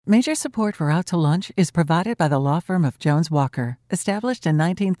Major support for Out to Lunch is provided by the law firm of Jones Walker, established in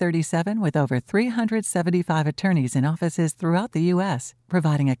 1937 with over 375 attorneys in offices throughout the U.S.,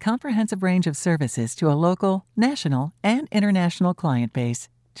 providing a comprehensive range of services to a local, national, and international client base.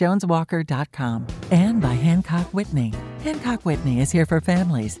 JonesWalker.com. And by Hancock Whitney. Hancock Whitney is here for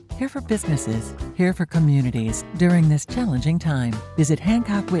families, here for businesses, here for communities during this challenging time. Visit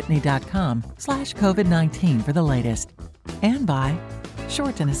HancockWhitney.com/COVID-19 for the latest. And by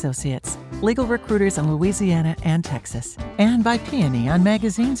Short & Associates, legal recruiters in Louisiana and Texas. And by Peony on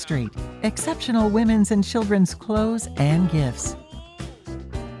Magazine Street, exceptional women's and children's clothes and gifts.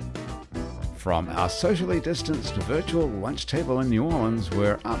 From our socially distanced virtual lunch table in New Orleans,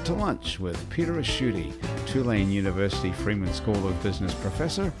 we're out to lunch with Peter Asciutti, Tulane University Freeman School of Business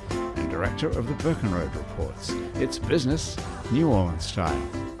professor and director of the Birkenroad Reports. It's business, New Orleans style.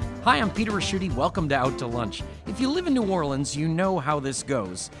 Hi, I'm Peter Asciutti. Welcome to Out to Lunch. If you live in New Orleans, you know how this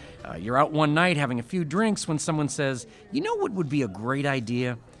goes. You're out one night having a few drinks when someone says, you know what would be a great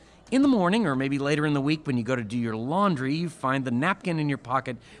idea? In the morning, or maybe later in the week when you go to do your laundry, you find the napkin in your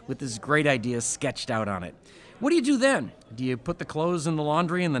pocket with this great idea sketched out on it. What do you do then? Do you put the clothes in the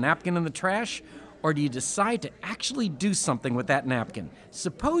laundry and the napkin in the trash? Or do you decide to actually do something with that napkin?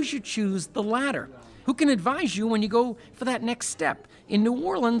 Suppose you choose the latter. Who can advise you when you go for that next step? In New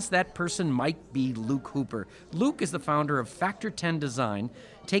Orleans, that person might be Luke Hooper. Luke is the founder of Factor 10 Design.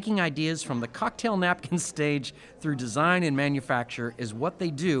 Taking ideas from the cocktail napkin stage through design and manufacture is what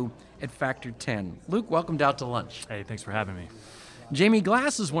they do at Factor 10. Luke, welcome to Out to Lunch. Hey, thanks for having me. Jamie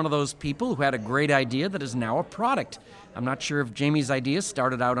Glass is one of those people who had a great idea that is now a product. I'm not sure if Jamie's idea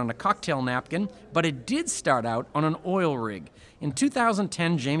started out on a cocktail napkin, but it did start out on an oil rig. In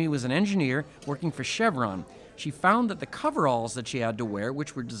 2010, Jamie was an engineer working for Chevron. She found that the coveralls that she had to wear,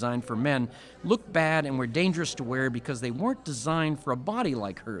 which were designed for men, looked bad and were dangerous to wear because they weren't designed for a body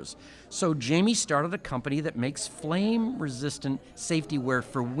like hers. So Jamie started a company that makes flame-resistant safety wear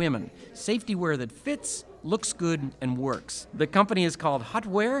for women. Safety wear that fits, looks good, and works. The company is called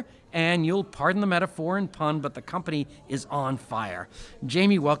Hotwear, and you'll pardon the metaphor and pun, but the company is on fire.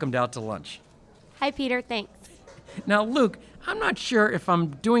 Jamie, welcomed Out to Lunch. Hi, Peter. Thanks. Now, Luke, I'm not sure if I'm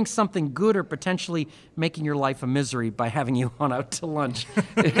doing something good or potentially making your life a misery by having you on Out to Lunch.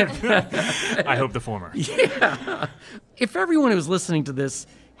 I hope the former. Yeah. If everyone who's listening to this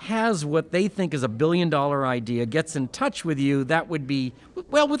has what they think is a billion-dollar idea, gets in touch with you, that would be,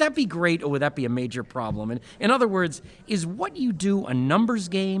 well, would that be great or would that be a major problem? And in other words, is what you do a numbers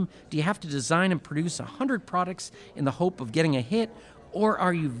game? Do you have to design and produce 100 products in the hope of getting a hit? Or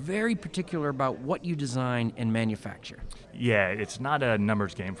are you very particular about what you design and manufacture? Yeah, it's not a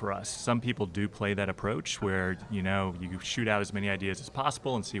numbers game for us. Some people do play that approach where, you shoot out as many ideas as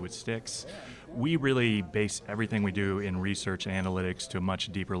possible and see what sticks. We really base everything we do in research and analytics to a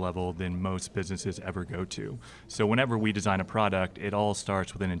much deeper level than most businesses ever go to. So whenever we design a product, it all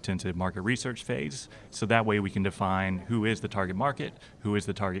starts with an intensive market research phase. So that way we can define who is the target market, who is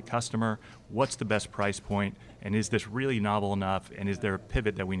the target customer, what's the best price point, and is this really novel enough, and is there a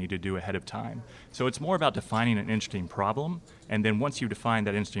pivot that we need to do ahead of time? So it's more about defining an interesting problem, and then once you define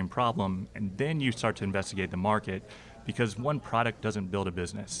that interesting problem, and then you start to investigate the market, because one product doesn't build a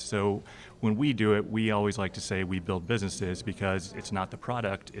business. So when we do it, we always like to say we build businesses because it's not the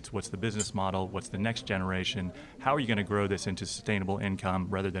product, it's what's the business model, what's the next generation, how are you going to grow this into sustainable income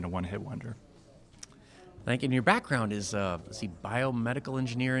rather than a one-hit wonder. Thank you. And your background is biomedical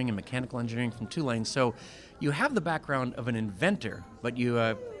engineering and mechanical engineering from Tulane. So you have the background of an inventor, but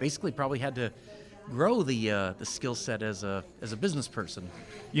you basically probably had to grow the skill set as a business person.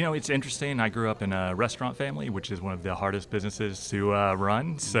 It's interesting. I grew up in a restaurant family, which is one of the hardest businesses to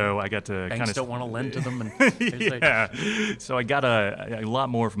run. So I got to Banks don't want to lend to them. And yeah. So I got a lot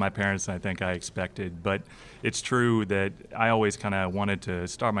more from my parents than I think I expected. But it's true that I always kind of wanted to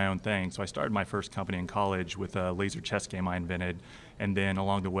start my own thing. So I started my first company in college with a laser chess game I invented. And then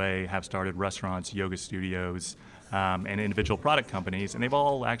along the way have started restaurants, yoga studios, and individual product companies, and they've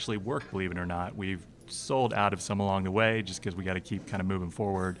all actually worked, believe it or not. We've sold out of some along the way just because we got to keep kind of moving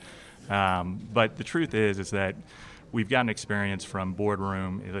forward. But the truth is that we've gotten experience from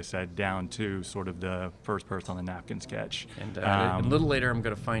boardroom, as I said, down to sort of the first person on the napkin sketch. And a little later, I'm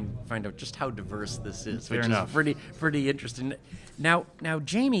going to find out just how diverse this is, which is pretty interesting. Now,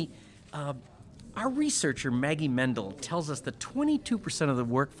 Jamie. Our researcher, Maggie Mendel, tells us that 22% of the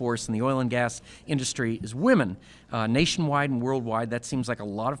workforce in the oil and gas industry is women. Nationwide and worldwide, that seems like a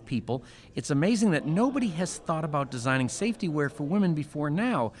lot of people. It's amazing that nobody has thought about designing safety wear for women before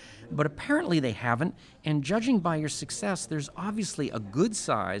now, but apparently they haven't, and judging by your success, there's obviously a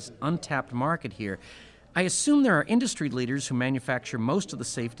good-size, untapped market here. I assume there are industry leaders who manufacture most of the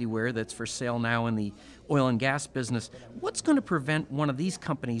safety wear that's for sale now in the oil and gas business. What's going to prevent one of these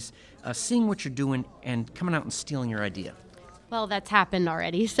companies seeing what you're doing and coming out and stealing your idea? Well, that's happened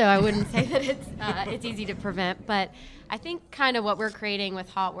already, so I wouldn't say that it's easy to prevent. But I think kind of what we're creating with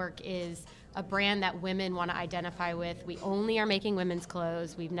Hot Work is a brand that women want to identify with. We only are making women's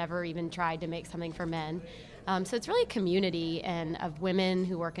clothes. We've never even tried to make something for men. So it's really a community and of women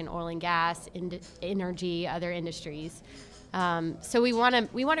who work in oil and gas, energy, other industries. So we want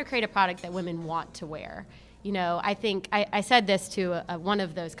to create a product that women want to wear. You know, I think I said this to one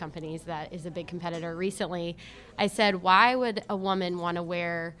of those companies that is a big competitor recently. I said, why would a woman want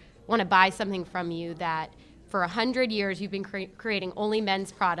to buy something from you that for 100 years you've been creating only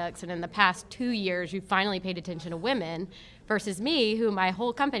men's products, and in the past 2 years you've finally paid attention to women, versus me, who my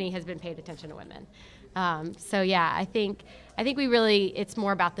whole company has been paid attention to women. So yeah, I think it's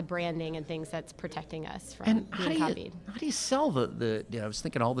more about the branding and things that's protecting us from being copied. How do you sell I was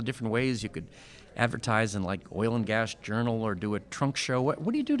thinking all the different ways you could advertise in like Oil and Gas Journal or do a trunk show. What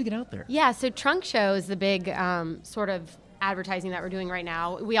do you do to get out there? Yeah, so trunk show is the big sort of advertising that we're doing right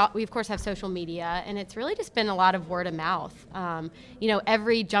now. We of course have social media, and it's really just been a lot of word of mouth. You know,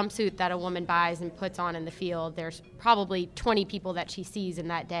 every jumpsuit that a woman buys and puts on in the field, there's probably 20 people that she sees in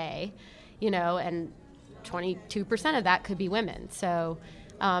that day, you know, and 22% of that could be women. So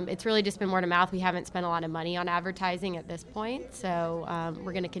it's really just been word of mouth. We haven't spent a lot of money on advertising at this point, so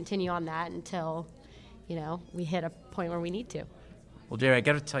we're going to continue on that until, you know, we hit a point where we need to. Well, Jerry, I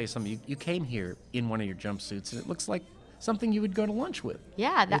got to tell you something. You came here in one of your jumpsuits, and it looks like something you would go to lunch with.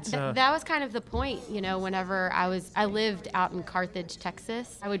 Yeah, that was kind of the point. You know, whenever I lived out in Carthage,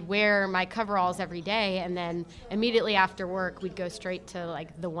 Texas, I would wear my coveralls every day, and then immediately after work, we'd go straight to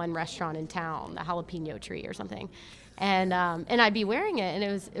like the one restaurant in town, the Jalapeno Tree or something, and I'd be wearing it, and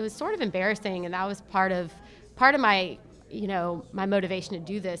it was sort of embarrassing, and that was part of my, you know, my motivation to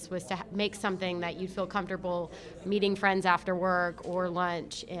do this was to make something that you'd feel comfortable meeting friends after work or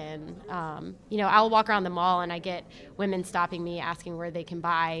lunch. And, you know, I'll walk around the mall and I get women stopping me asking where they can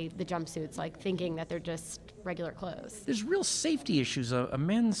buy the jumpsuits, like thinking that they're just regular clothes. There's real safety issues. A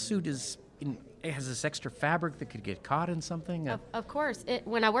men's suit it has this extra fabric that could get caught in something. Of course.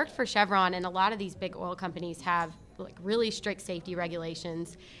 When I worked for Chevron, and a lot of these big oil companies have like really strict safety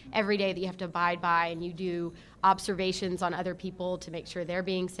regulations every day that you have to abide by, and you do observations on other people to make sure they're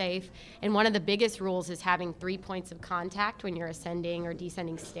being safe. And one of the biggest rules is having 3 points of contact when you're ascending or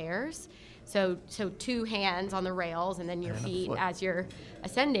descending stairs. So 2 hands on the rails and then your feet as you're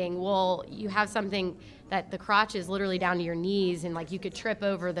ascending. Well, you have something that the crotch is literally down to your knees, and like you could trip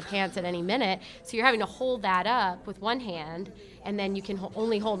over the pants at any minute. So you're having to hold that up with one hand, and then you can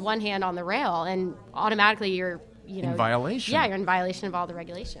only hold one hand on the rail, and automatically you're in violation. Yeah, you're in violation of all the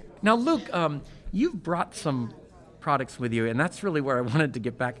regulation. Now, Luke, you've brought some products with you, and that's really where I wanted to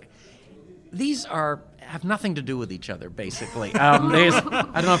get back. These have nothing to do with each other, basically. I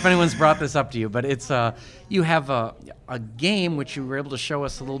don't know if anyone's brought this up to you, but it's you have a game which you were able to show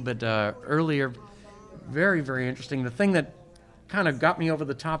us a little bit earlier. Very, very interesting. The thing that kind of got me over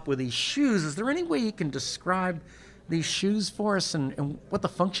the top with these shoes, is there any way you can describe these shoes for us and what the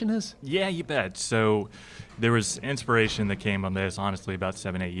function is? Yeah, you bet. So there was inspiration that came on this, honestly, about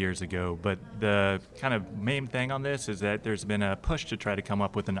 7-8 years ago. But the kind of main thing on this is that there's been a push to try to come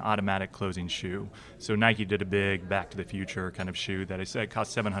up with an automatic closing shoe. So Nike did a big Back to the Future kind of shoe that I said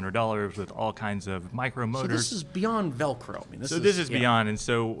cost $700 with all kinds of micro motors. So this is beyond Velcro. I mean, this is beyond. And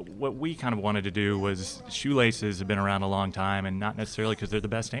so what we kind of wanted to do was, shoelaces have been around a long time, and not necessarily because they're the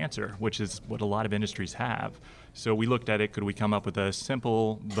best answer, which is what a lot of industries have. So we looked at it, could we come up with a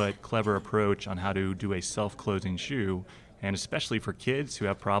simple but clever approach on how to do a self-closing shoe, and especially for kids who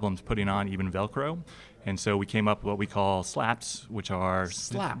have problems putting on even Velcro. And so we came up with what we call slaps, which are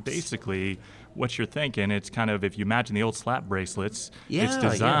basically what you're thinking. It's kind of, if you imagine the old slap bracelets, it's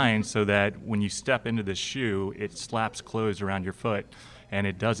designed so that when you step into the shoe, it slaps closed around your foot. And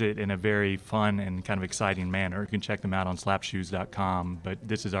it does it in a very fun and kind of exciting manner. You can check them out on slapshoes.com. But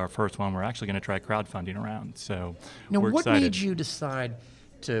this is our first one. We're actually going to try crowdfunding around. So now, we're what excited. made you decide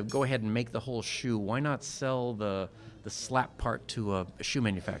to go ahead and make the whole shoe? Why not sell the slap part to a shoe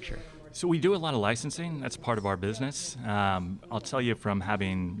manufacturer? So we do a lot of licensing. That's part of our business. I'll tell you, from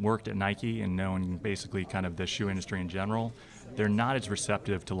having worked at Nike and knowing basically kind of the shoe industry in general, they're not as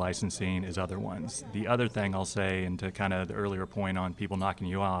receptive to licensing as other ones. The other thing I'll say, and to kind of the earlier point on people knocking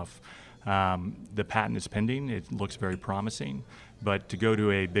you off, the patent is pending. It looks very promising. But to go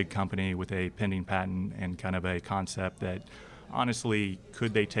to a big company with a pending patent and kind of a concept that, honestly,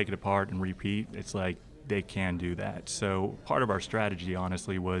 could they take it apart and repeat? It's like, they can do that. So part of our strategy,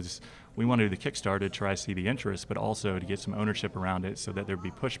 honestly, was we wanted to do the Kickstarter to try to see the interest, but also to get some ownership around it so that there'd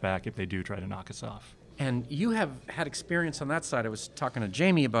be pushback if they do try to knock us off. And you have had experience on that side. I was talking to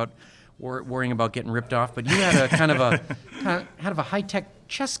Jamie about worrying about getting ripped off, but you had a kind of a high-tech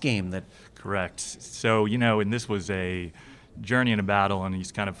chess game that... Correct. So, and this was a journey and a battle, and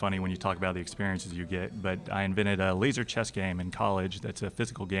it's kind of funny when you talk about the experiences you get, but I invented a laser chess game in college that's a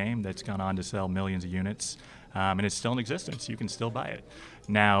physical game that's gone on to sell millions of units, and it's still in existence. You can still buy it.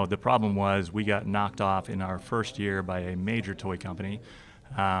 Now, the problem was we got knocked off in our first year by a major toy company,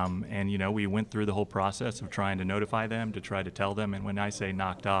 and we went through the whole process of trying to notify them, to try to tell them, and when I say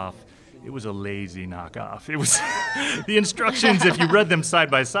knocked off, it was a lazy knockoff. It was the instructions, if you read them side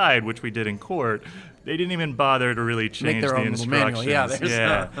by side, which we did in court, they didn't even bother to really change the instructions.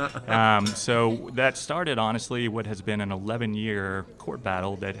 Yeah. So that started, honestly, what has been an 11-year court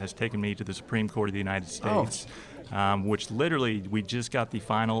battle that has taken me to the Supreme Court of the United States, which literally we just got the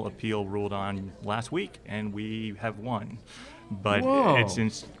final appeal ruled on last week, and we have won. But it's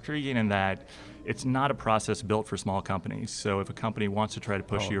intriguing in that it's not a process built for small companies. So if a company wants to try to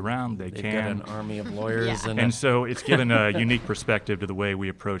push you around, they can. They've got an army of lawyers. And so it's given a unique perspective to the way we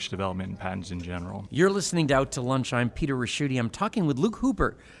approach development and patents in general. You're listening to Out to Lunch. I'm Peter Ricchiuti. I'm talking with Luke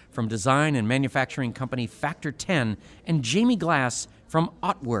Hooper from design and manufacturing company Factor 10 and Jamie Glass from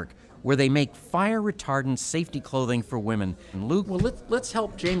Ottwork, where they make fire-retardant safety clothing for women. And Luke, well, let's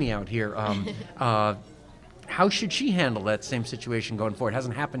help Jamie out here. How should she handle that same situation going forward? It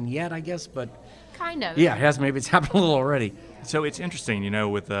hasn't happened yet, I guess, but... Kind of. Yeah, it has. Maybe it's happened a little already. So it's interesting,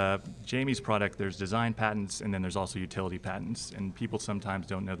 with Jamie's product, there's design patents and then there's also utility patents, and people sometimes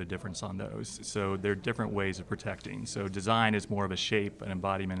don't know the difference on those. So there are different ways of protecting. So design is more of a shape, an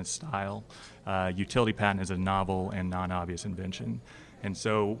embodiment, and style. Utility patent is a novel and non-obvious invention. And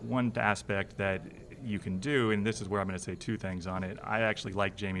so one aspect that you can do, and this is where I'm going to say two things on it, I actually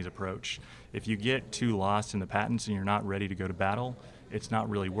like Jamie's approach. If you get too lost in the patents and you're not ready to go to battle, it's not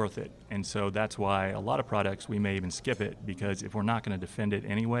really worth it. And so that's why a lot of products, we may even skip it, because if we're not going to defend it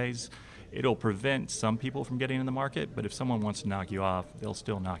anyways, it'll prevent some people from getting in the market, but if someone wants to knock you off, they'll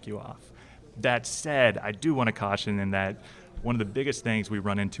still knock you off. That said, I do want to caution in that one of the biggest things we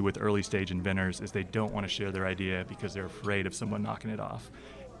run into with early stage inventors is they don't want to share their idea because they're afraid of someone knocking it off.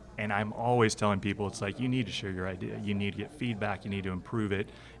 And I'm always telling people, it's like, you need to share your idea. You need to get feedback. You need to improve it.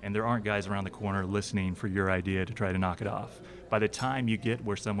 And there aren't guys around the corner listening for your idea to try to knock it off. By the time you get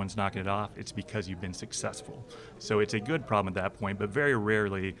where someone's knocking it off, it's because you've been successful. So it's a good problem at that point, but very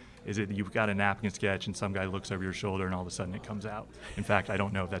rarely is it you've got a napkin sketch and some guy looks over your shoulder and all of a sudden it comes out. In fact, I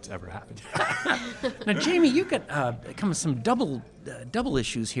don't know if that's ever happened. Now, Jamie, you've got some double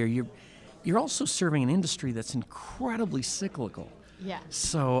issues here. You're also serving an industry that's incredibly cyclical. Yeah.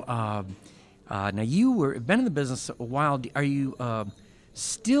 So now you've been in the business a while. Are you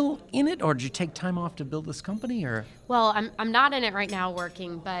still in it, or did you take time off to build this company? Or Well, I'm not in it right now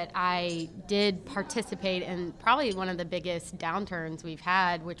working, but I did participate in probably one of the biggest downturns we've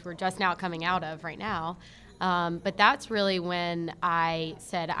had, which we're just now coming out of right now. But that's really when I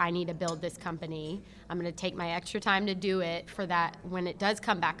said, I need to build this company. I'm going to take my extra time to do it for that when it does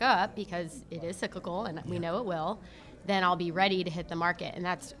come back up, because it is cyclical and we know it will. Then I'll be ready to hit the market. And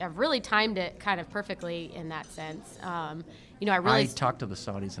I've really timed it kind of perfectly in that sense. I talked to the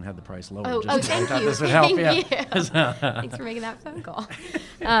Saudis and had the price lowered. Thank you. This would help. Thank you. Thanks for making that phone call.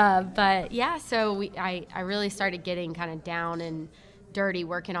 But yeah, so I really started getting kind of down and dirty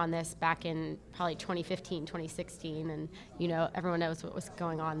working on this back in probably 2015, 2016. And, everyone knows what was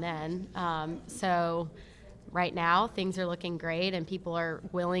going on then. So right now, things are looking great, and people are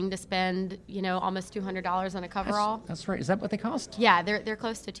willing to spend, almost $200 on a coverall. That's right. Is that what they cost? Yeah, they're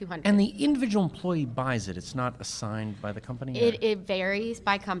close to $200. And the individual employee buys it. It's not assigned by the company? It varies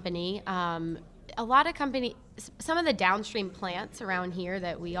by company. A lot of companies, some of the downstream plants around here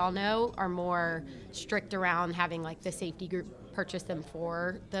that we all know are more strict around having like the safety group purchase them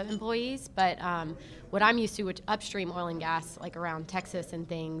for the employees. But what I'm used to, which upstream oil and gas, like around Texas and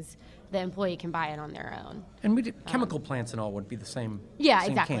things, the employee can buy it on their own. And chemical plants and all would be the same. Yeah,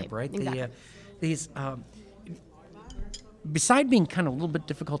 same exactly. Camp, right? Exactly. Beside being kind of a little bit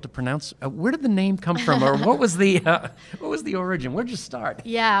difficult to pronounce, where did the name come from, or what was the origin? Where'd you start?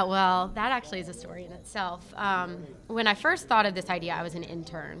 Yeah, well, that actually is a story in itself. When I first thought of this idea, I was an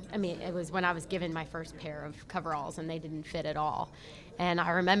intern. I mean, it was when I was given my first pair of coveralls, and they didn't fit at all. And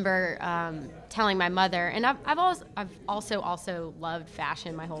I remember telling my mother, and I've also loved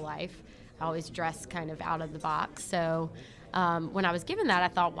fashion my whole life. I always dressed kind of out of the box. So when I was given that, I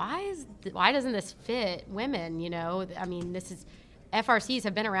thought, why doesn't this fit women? I mean, this is FRCs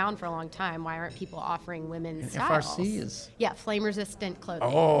have been around for a long time. Why aren't people offering women's styles? FRC is? Yeah, flame-resistant clothing.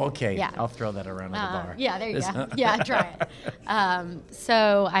 Oh, okay. Yeah. I'll throw that around at the bar. Yeah, there you go. Yeah, try it.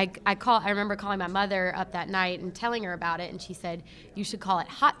 So I remember calling my mother up that night and telling her about it, and she said, you should call it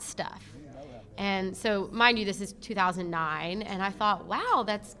Hot Stuff. And so, mind you, this is 2009, and I thought, wow,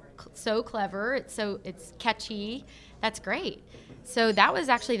 that's so clever. It's catchy. That's great. So that was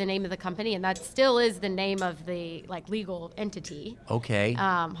actually the name of the company, and that still is the name of the legal entity. Okay.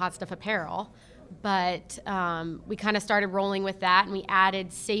 Hot Stuff Apparel. But we kind of started rolling with that, and we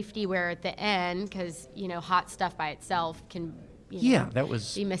added safety wear at the end because hot stuff by itself can that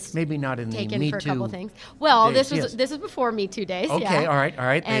was be maybe not in the Me taken for a couple Too things. Well, days, this was before Me Too days. Okay, yeah. all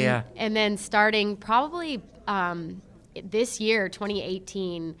right. And then starting probably this year,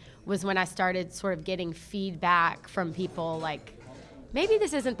 2018, was when I started sort of getting feedback from people like, maybe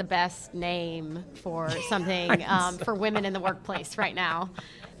this isn't the best name for something for women in the workplace right now.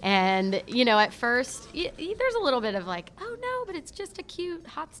 And, at first, there's a little bit of like, oh, no, but it's just a cute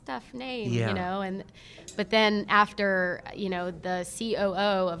Hot Stuff name, But then after, the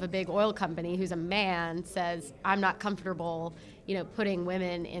COO of a big oil company who's a man says, I'm not comfortable, putting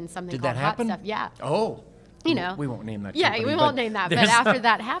women in something Did called that happen? Hot Stuff. Yeah. Oh. We won't name that. Yeah, company, we won't name that. But there's after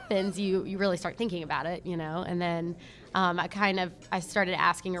that happens, you really start thinking about it, and then I started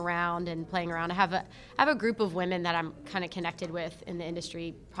asking around and playing around. I have a group of women that I'm kind of connected with in the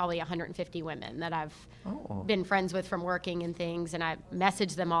industry, probably 150 women that I've been friends with from working and things. And I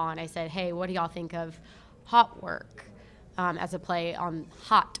messaged them all and I said, hey, what do y'all think of hot work as a play on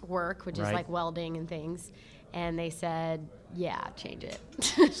hot work, which is like welding and things. And they said, yeah, change it.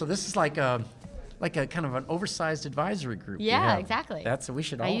 So this is like a kind of an oversized advisory group. Yeah, exactly. We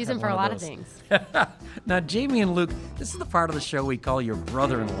should all I use have them for a one lot of of those. things. Now, Jamie and Luke, this is the part of the show we call your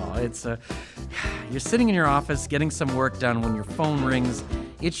brother-in-law. It's you're sitting in your office getting some work done when your phone rings.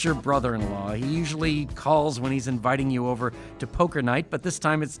 It's your brother-in-law. He usually calls when he's inviting you over to poker night, but this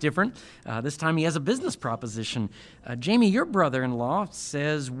time it's different. This time he has a business proposition. Jamie, your brother-in-law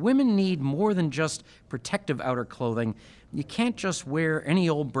says women need more than just protective outer clothing. You can't just wear any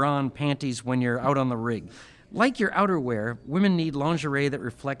old bra and panties when you're out on the rig. Like your outerwear, women need lingerie that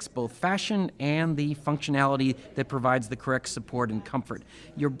reflects both fashion and the functionality that provides the correct support and comfort.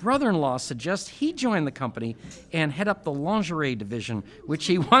 Your brother-in-law suggests he join the company and head up the lingerie division, which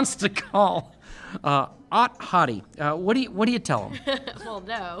he wants to call Hot Hottie. What do you tell him? Well,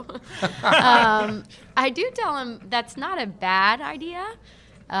 no. I do tell him that's not a bad idea.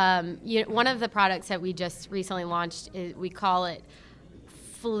 One of the products that we just recently launched, we call it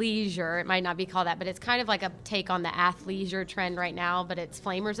Fleisure. It might not be called that, but it's kind of like a take on the athleisure trend right now, but it's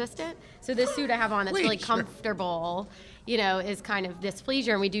flame resistant. So this suit I have on, it's really comfortable, is kind of this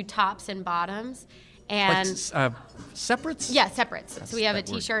Fleisure, and we do tops and bottoms. And separates? Yeah, separates. So we have a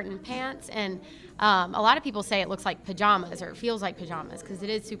t-shirt and pants, and a lot of people say it looks like pajamas or it feels like pajamas because it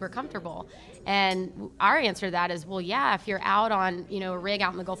is super comfortable. And our answer to that is, well, yeah, if you're out on, a rig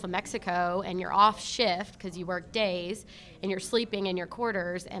out in the Gulf of Mexico and you're off shift because you work days and you're sleeping in your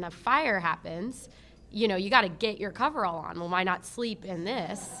quarters and a fire happens, you got to get your coverall on. Well, why not sleep in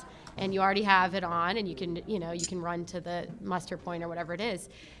this? And you already have it on, and you can run to the muster point or whatever it is.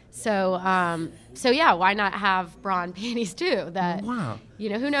 So yeah, why not have bra and panties too? That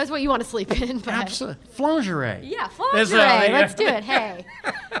who knows what you want to sleep in? But absolutely, lingerie. Yeah, lingerie. Let's do it. Hey,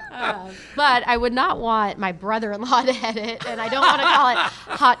 but I would not want my brother-in-law to edit, and I don't want to call it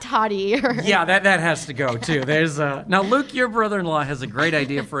Hot Toddy. Yeah, that has to go too. There's now, Luke, your brother-in-law has a great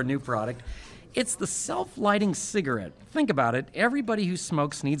idea for a new product. It's the self-lighting cigarette. Think about it. Everybody who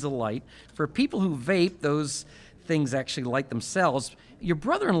smokes needs a light. For people who vape, those things actually light themselves. Your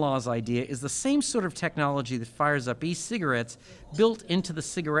brother-in-law's idea is the same sort of technology that fires up e-cigarettes built into the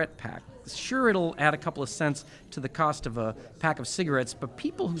cigarette pack. Sure, it'll add a couple of cents to the cost of a pack of cigarettes, but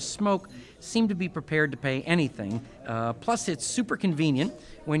people who smoke seem to be prepared to pay anything. Plus, it's super convenient.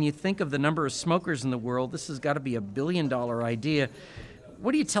 When you think of the number of smokers in the world, this has got to be $1 billion idea.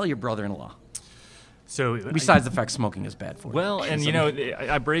 What do you tell your brother-in-law? So, besides the fact smoking is bad for you. Well, and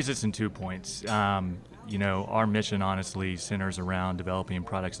I raise this in 2 points. Our mission honestly centers around developing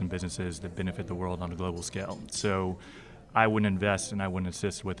products and businesses that benefit the world on a global scale. So I wouldn't invest and I wouldn't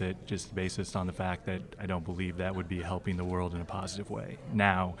assist with it just based on the fact that I don't believe that would be helping the world in a positive way.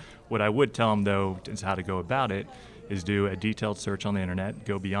 Now, what I would tell them, though, is how to go about it is do a detailed search on the internet,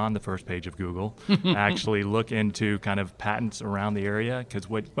 go beyond the first page of Google, actually look into kind of patents around the area, because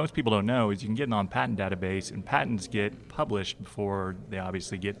what most people don't know is you can get on patent database, and patents get published before they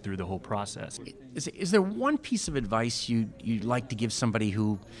obviously get through the whole process. Is there one piece of advice you'd like to give somebody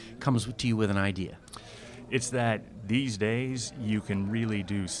who comes to you with an idea? It's that these days you can really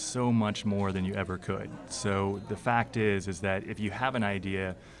do so much more than you ever could. So the fact is that if you have an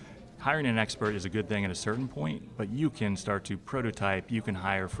idea, hiring an expert is a good thing at a certain point, but you can start to prototype, you can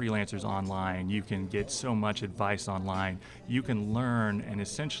hire freelancers online, you can get so much advice online, you can learn, and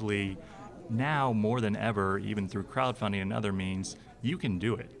essentially now more than ever, even through crowdfunding and other means, you can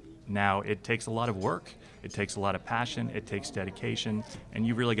do it. Now, it takes a lot of work, it takes a lot of passion, it takes dedication, and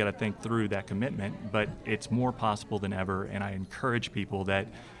you really got to think through that commitment, but it's more possible than ever, and I encourage people that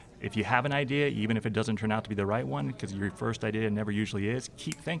if you have an idea, even if it doesn't turn out to be the right one, because your first idea never usually is,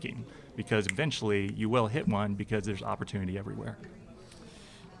 keep thinking, because eventually you will hit one because there's opportunity everywhere.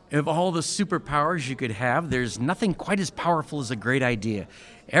 Of all the superpowers you could have, there's nothing quite as powerful as a great idea.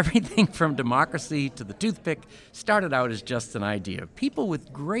 Everything from democracy to the toothpick started out as just an idea. People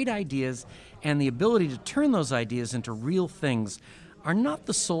with great ideas and the ability to turn those ideas into real things are not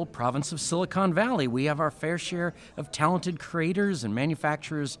the sole province of Silicon Valley. We have our fair share of talented creators and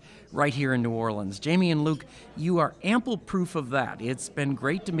manufacturers right here in New Orleans. Jamie and Luke, you are ample proof of that. It's been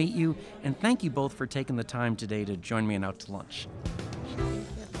great to meet you, and thank you both for taking the time today to join me on Out to Lunch.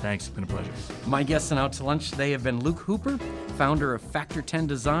 Thanks, it's been a pleasure. My guests on Out to Lunch today have been Luke Hooper, founder of Factor 10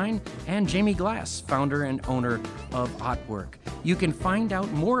 Design, and Jamie Glass, founder and owner of Otwork. You can find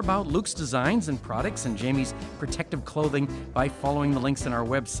out more about Luke's designs and products and Jamie's protective clothing by following the links on our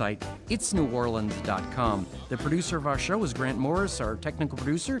website, itsneworleans.com. The producer of our show is Grant Morris, our technical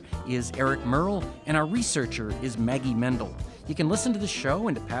producer is Eric Merle, and our researcher is Maggie Mendel. You can listen to the show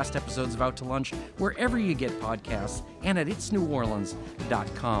and to past episodes of Out to Lunch wherever you get podcasts and at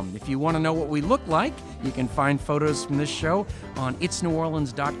itsneworleans.com. If you want to know what we look like, you can find photos from this show on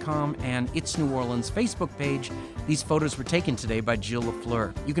itsneworleans.com and It's New Orleans Facebook page. These photos were taken today by Jill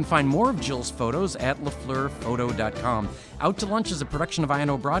LaFleur. You can find more of Jill's photos at lafleurphoto.com. Out to Lunch is a production of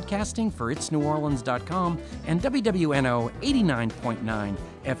INO Broadcasting for itsneworleans.com and WWNO 89.9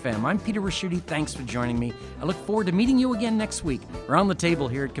 FM. I'm Peter Ricchiuti. Thanks for joining me. I look forward to meeting you again next week around the table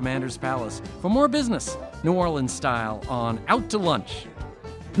here at Commander's Palace for more business, New Orleans style, on Out to Lunch.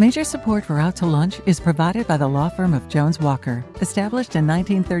 Major support for Out to Lunch is provided by the law firm of Jones Walker, established in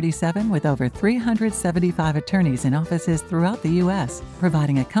 1937 with over 375 attorneys in offices throughout the U.S.,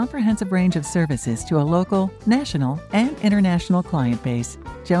 providing a comprehensive range of services to a local, national, and international client base.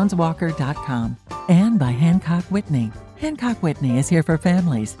 JonesWalker.com. And by Hancock Whitney. Hancock Whitney is here for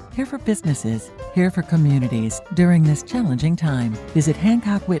families, here for businesses, here for communities during this challenging time. Visit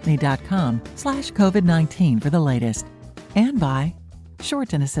HancockWhitney.com/COVID-19 for the latest. And by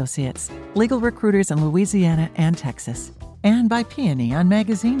Shorten Associates, legal recruiters in Louisiana and Texas. And by Peony on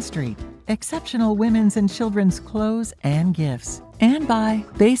Magazine Street, exceptional women's and children's clothes and gifts. And by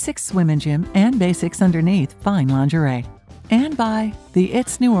Basics Swim and Gym and Basics Underneath Fine Lingerie. And by the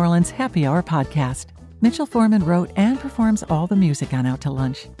It's New Orleans Happy Hour podcast. Mitchell Foreman wrote and performs all the music on Out to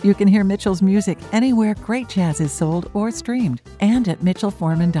Lunch. You can hear Mitchell's music anywhere great jazz is sold or streamed, and at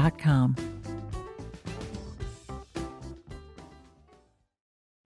mitchellforeman.com.